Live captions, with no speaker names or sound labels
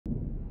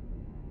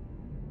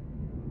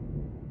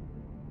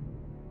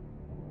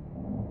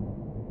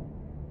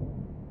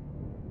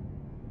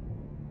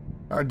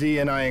Our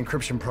DNI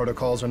encryption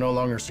protocols are no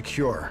longer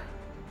secure.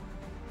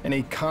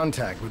 Any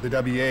contact with the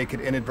WA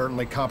could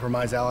inadvertently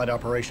compromise Allied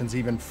operations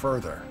even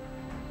further.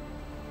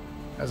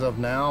 As of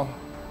now,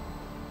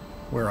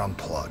 we're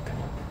unplugged.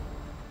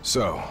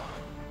 So,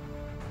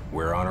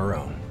 we're on our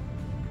own.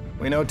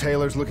 We know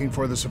Taylor's looking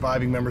for the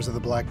surviving members of the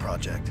Black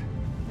Project.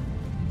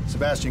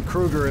 Sebastian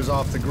Kruger is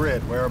off the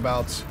grid,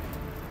 whereabouts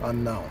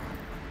unknown.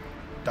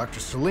 Dr.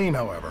 Salim,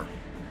 however,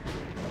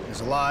 is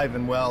alive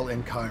and well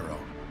in Cairo.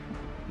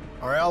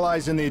 Our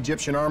allies in the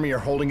Egyptian army are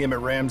holding him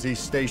at Ramses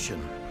Station,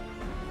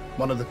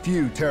 one of the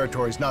few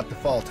territories not to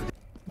fall to the...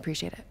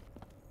 Appreciate it.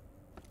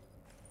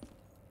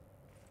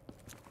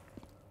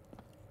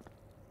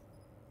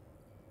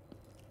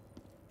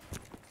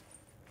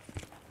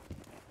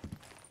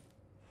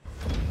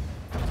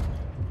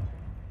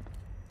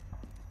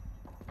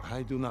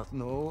 I do not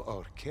know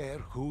or care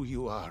who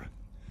you are,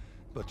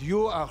 but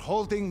you are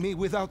holding me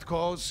without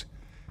cause,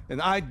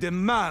 and I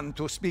demand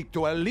to speak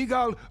to a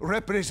legal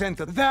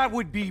representative. That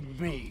would be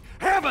me.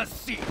 Have a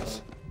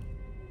seat!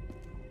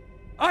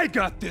 I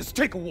got this.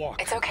 Take a walk.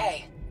 It's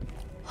okay.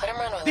 Let him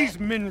run with These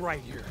it. men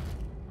right here.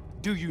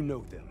 Do you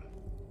know them?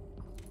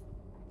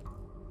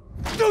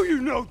 Do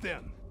you know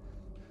them?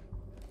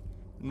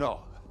 No.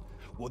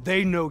 Well,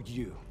 they know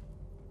you.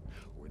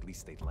 Or at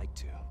least they'd like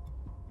to.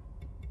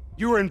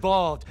 You were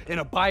involved in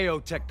a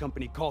biotech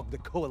company called the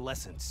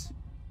Coalescence.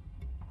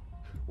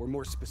 Or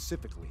more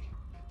specifically,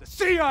 the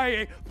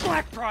CIA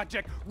Black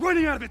Project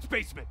running out of its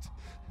basement.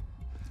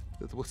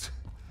 That was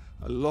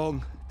a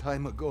long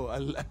time ago,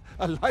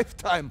 a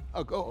lifetime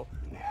ago.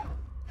 Yeah.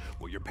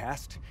 Well, your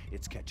past,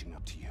 it's catching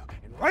up to you.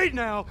 And right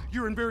now,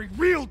 you're in very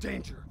real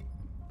danger.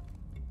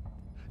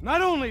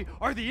 Not only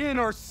are the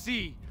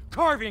NRC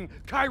carving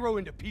Cairo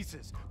into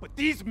pieces, but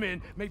these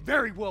men may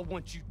very well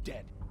want you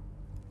dead.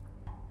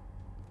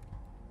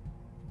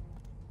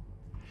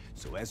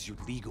 So as your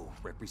legal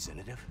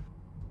representative,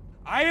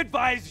 I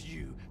advise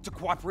you to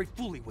cooperate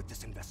fully with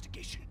this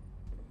investigation.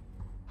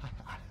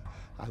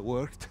 I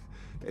worked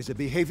as a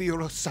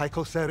behavioral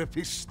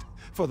psychotherapist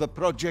for the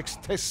project's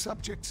test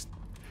subjects.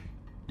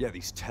 Yeah,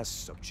 these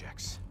test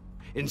subjects.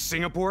 In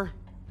Singapore?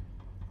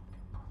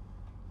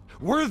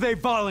 Were they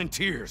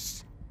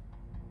volunteers?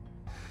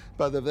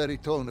 By the very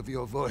tone of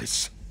your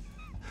voice,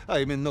 I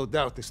am in no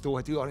doubt as to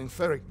what you are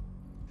inferring.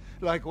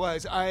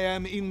 Likewise, I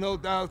am in no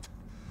doubt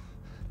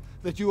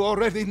that you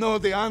already know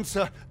the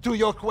answer to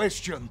your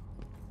question.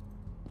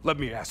 Let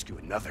me ask you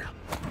another.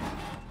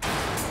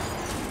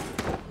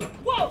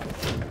 Whoa!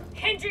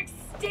 Hendricks,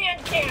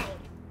 stand down!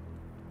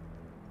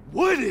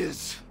 What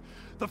is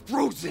the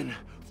frozen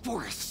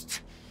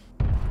forest?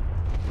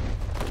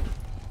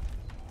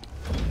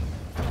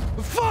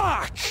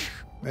 Fuck!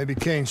 Maybe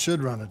Kane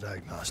should run a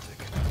diagnostic.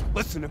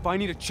 Listen, if I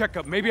need a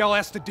checkup, maybe I'll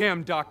ask the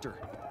damn doctor.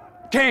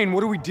 Kane,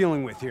 what are we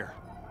dealing with here?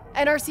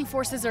 NRC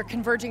forces are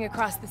converging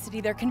across the city.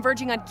 They're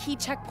converging on key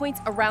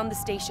checkpoints around the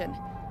station.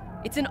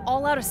 It's an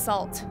all-out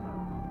assault.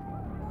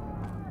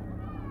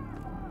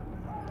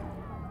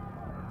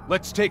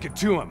 Let's take it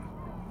to him.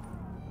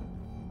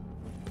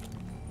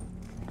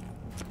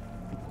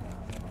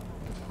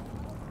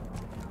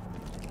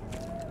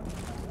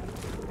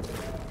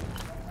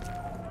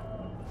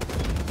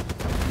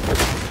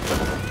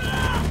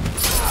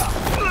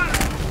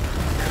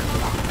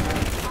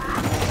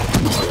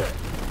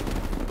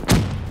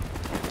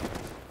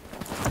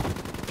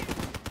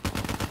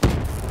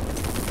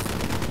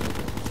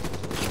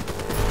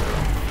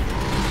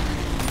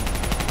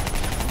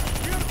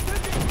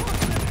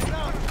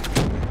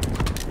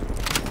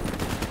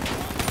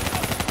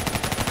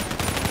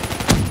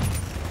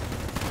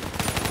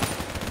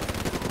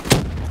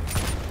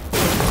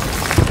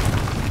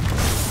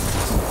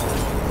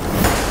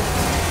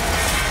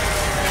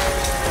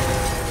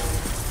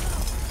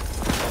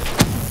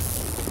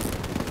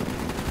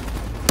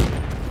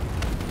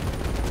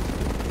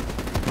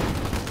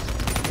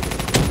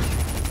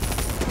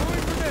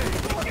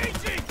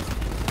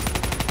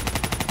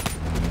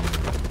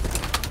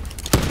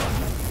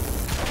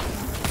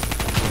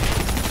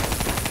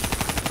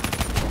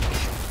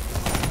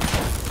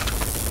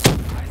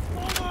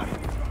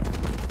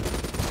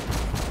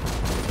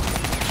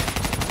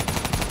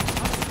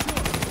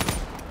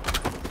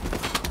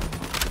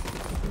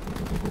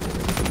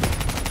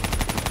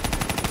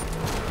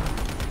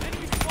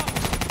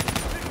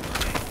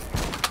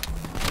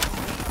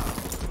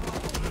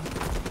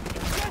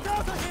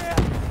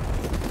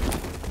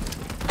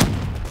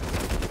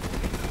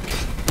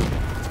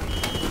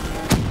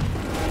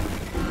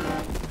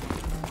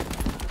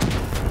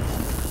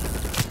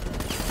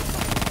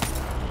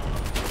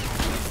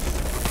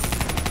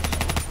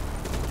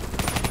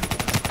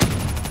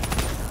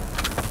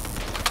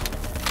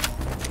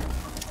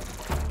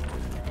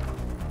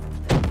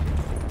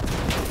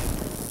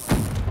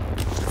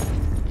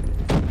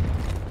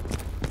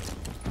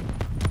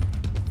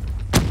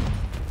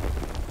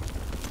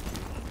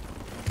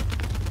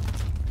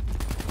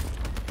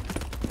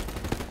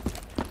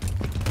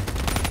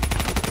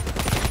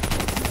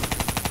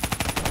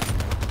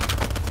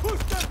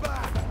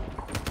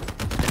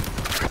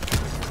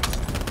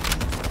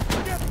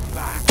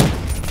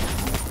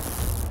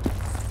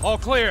 All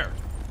clear.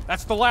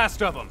 That's the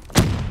last of them.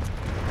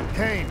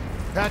 Kane,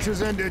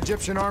 patches into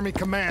Egyptian Army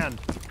Command.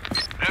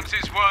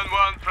 Ramses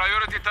 1-1,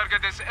 priority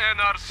target is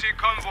NRC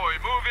convoy,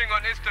 moving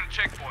on eastern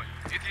checkpoint.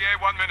 ETA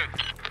 1 minute.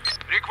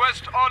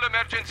 Request all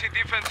emergency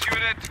defense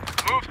unit,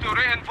 move to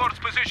reinforced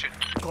position.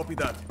 Copy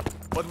that.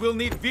 But we'll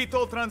need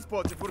VTOL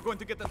transport if we're going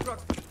to get the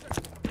trucks.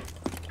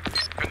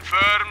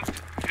 Confirmed.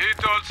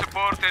 VTOL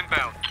support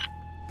inbound.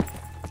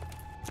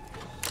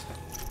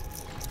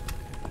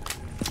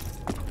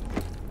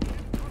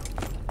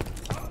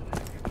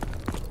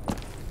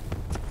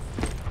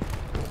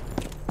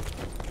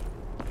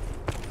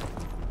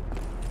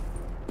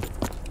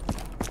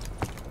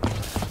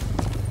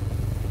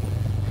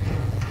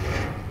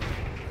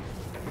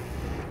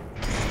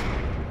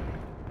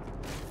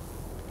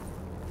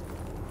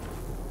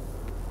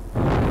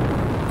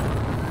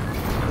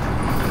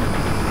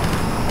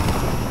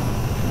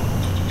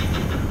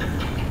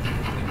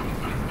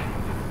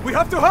 We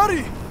have to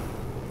hurry!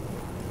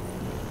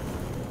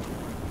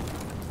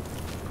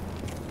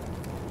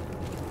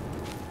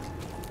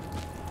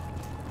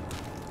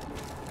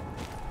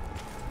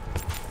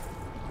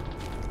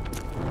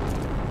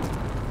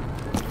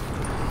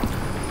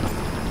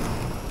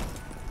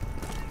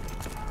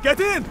 Get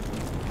in!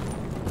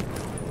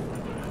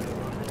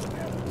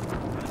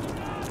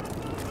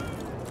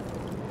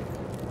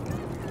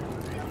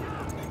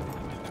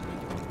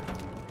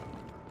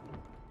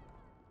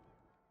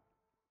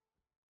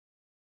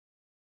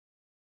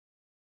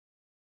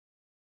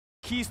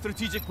 Key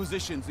strategic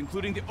positions,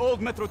 including the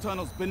old metro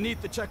tunnels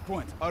beneath the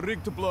checkpoint, are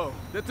rigged to blow.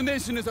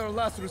 Detonation is our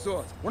last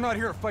resort. We're not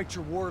here to fight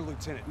your war,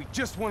 Lieutenant. We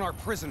just want our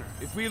prisoner.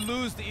 If we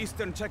lose the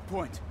eastern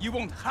checkpoint, you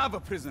won't have a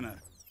prisoner.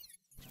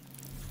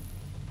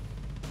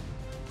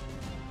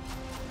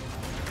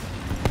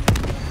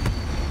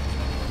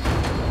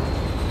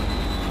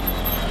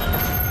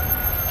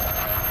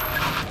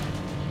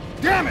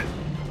 Damn it!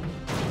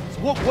 So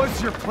what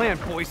was your plan,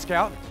 Boy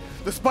Scout?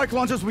 The spike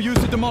launchers we use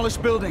to demolish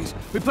buildings.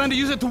 We plan to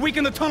use it to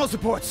weaken the tunnel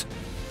supports.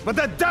 But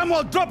that damn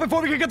well drop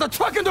before we can get the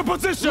truck into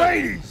position!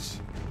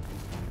 Ladies!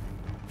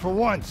 For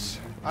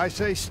once, I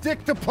say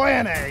stick to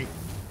plan A.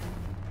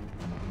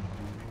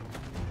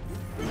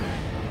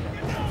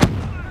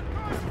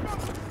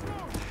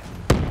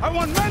 I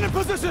want men in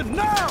position,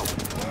 now!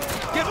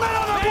 Get men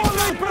on the wall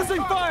line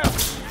pressing fire!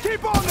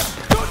 Keep on them!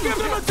 Don't give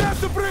them a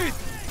chance to breathe!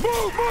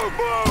 Move, move,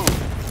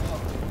 move!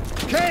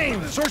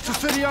 Kane, search the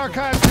city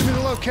archives, give me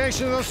the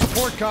location of those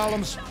support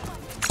columns.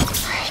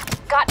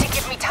 Got to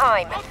give me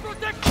time.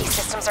 Key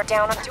systems are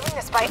down. I'm doing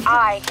this by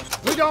eye.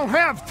 We don't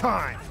have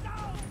time!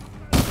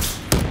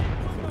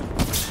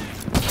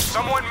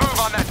 Someone move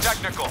on that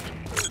technical.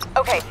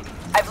 Okay,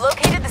 I've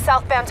located the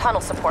southbound tunnel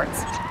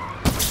supports.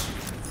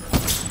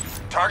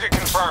 Target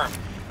confirmed.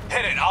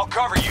 Hit it, I'll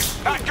cover you.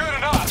 Not good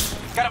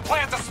enough. Gotta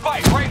plant the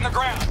spike right in the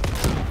ground.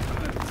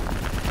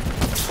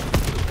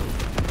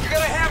 You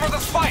gotta hammer the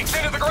spikes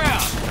into the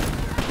ground.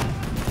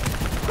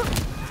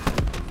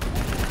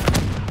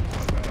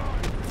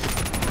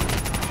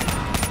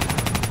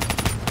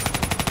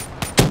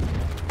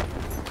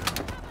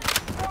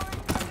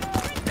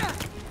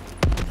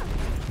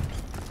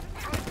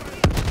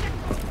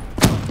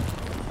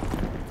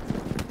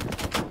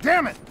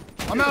 Damn it!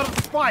 I'm out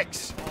of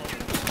spikes!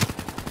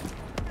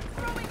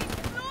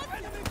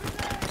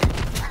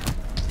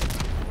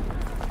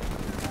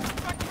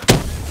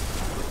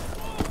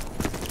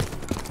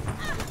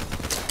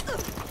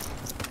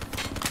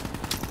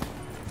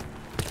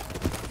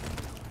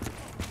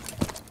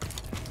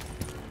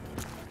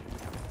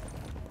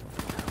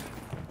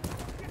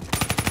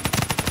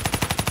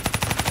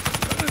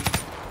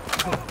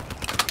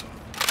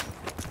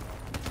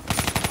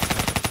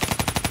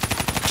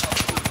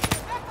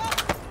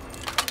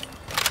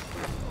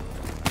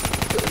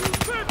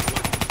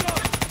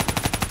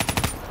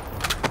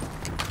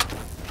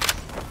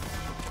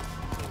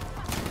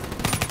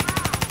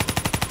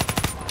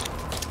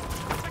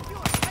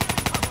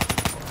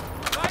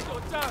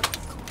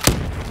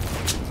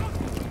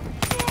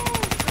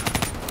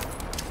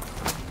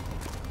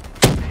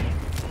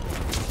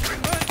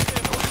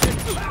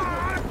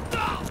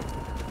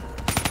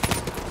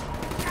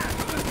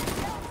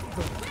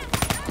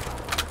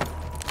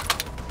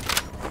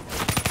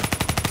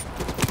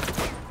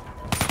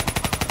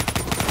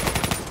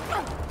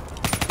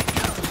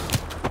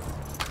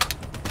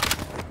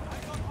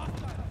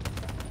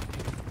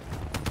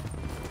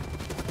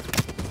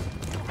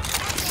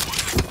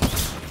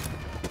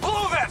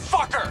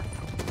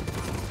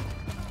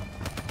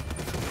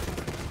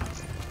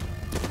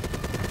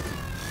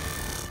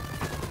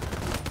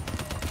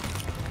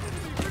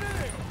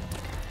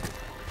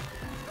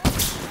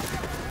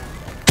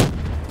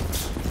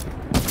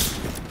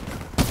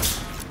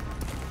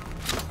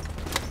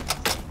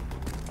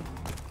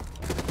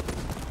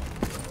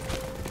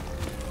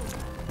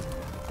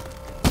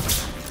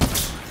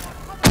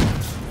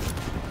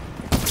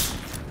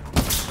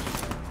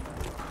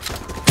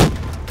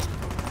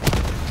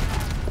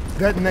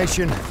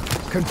 Detonation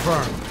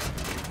confirmed.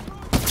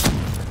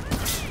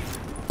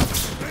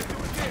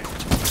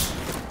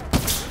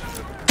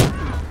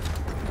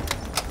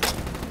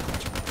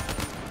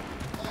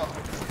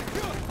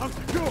 I'm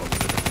secure.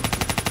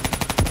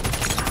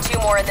 2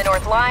 more in the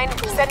north line,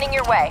 sending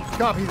your way.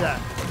 Copy that.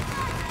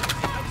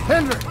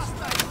 Hendricks!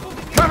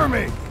 Cover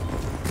me!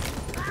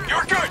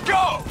 You're good,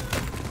 go!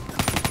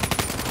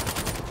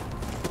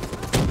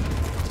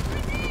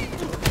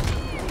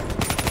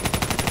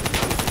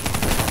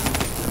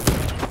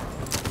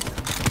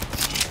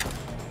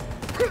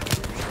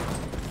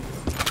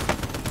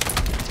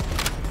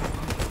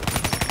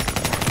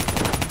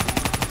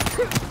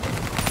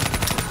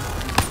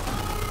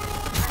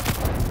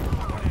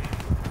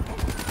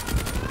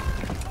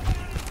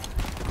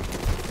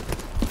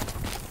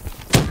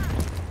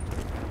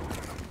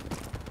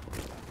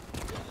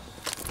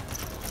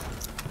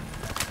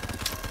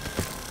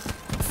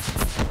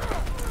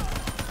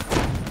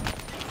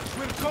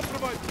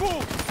 Compromise,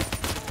 move!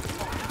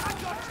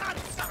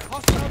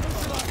 Hostile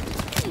neutralized.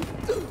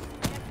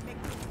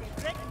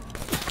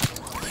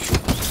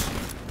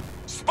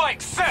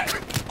 Spike set!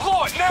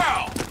 Blow it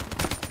now!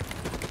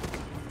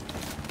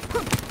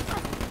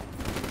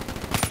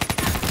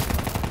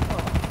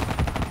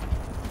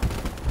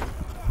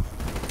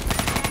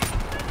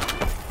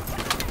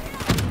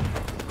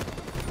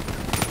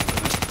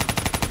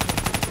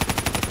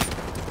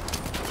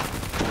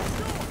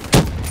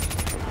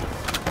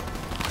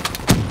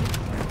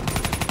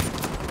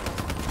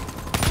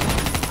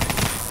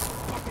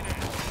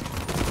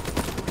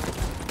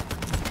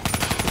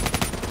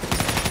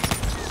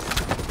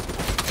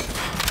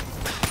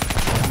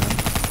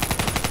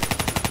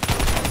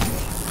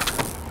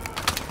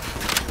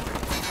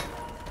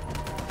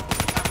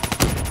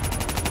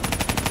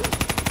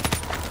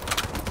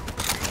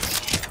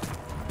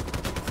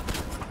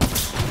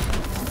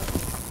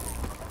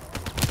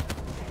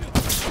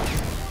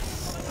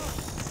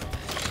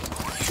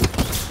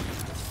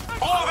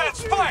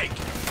 Spike!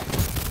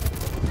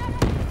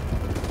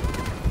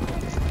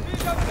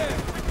 He's up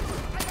there!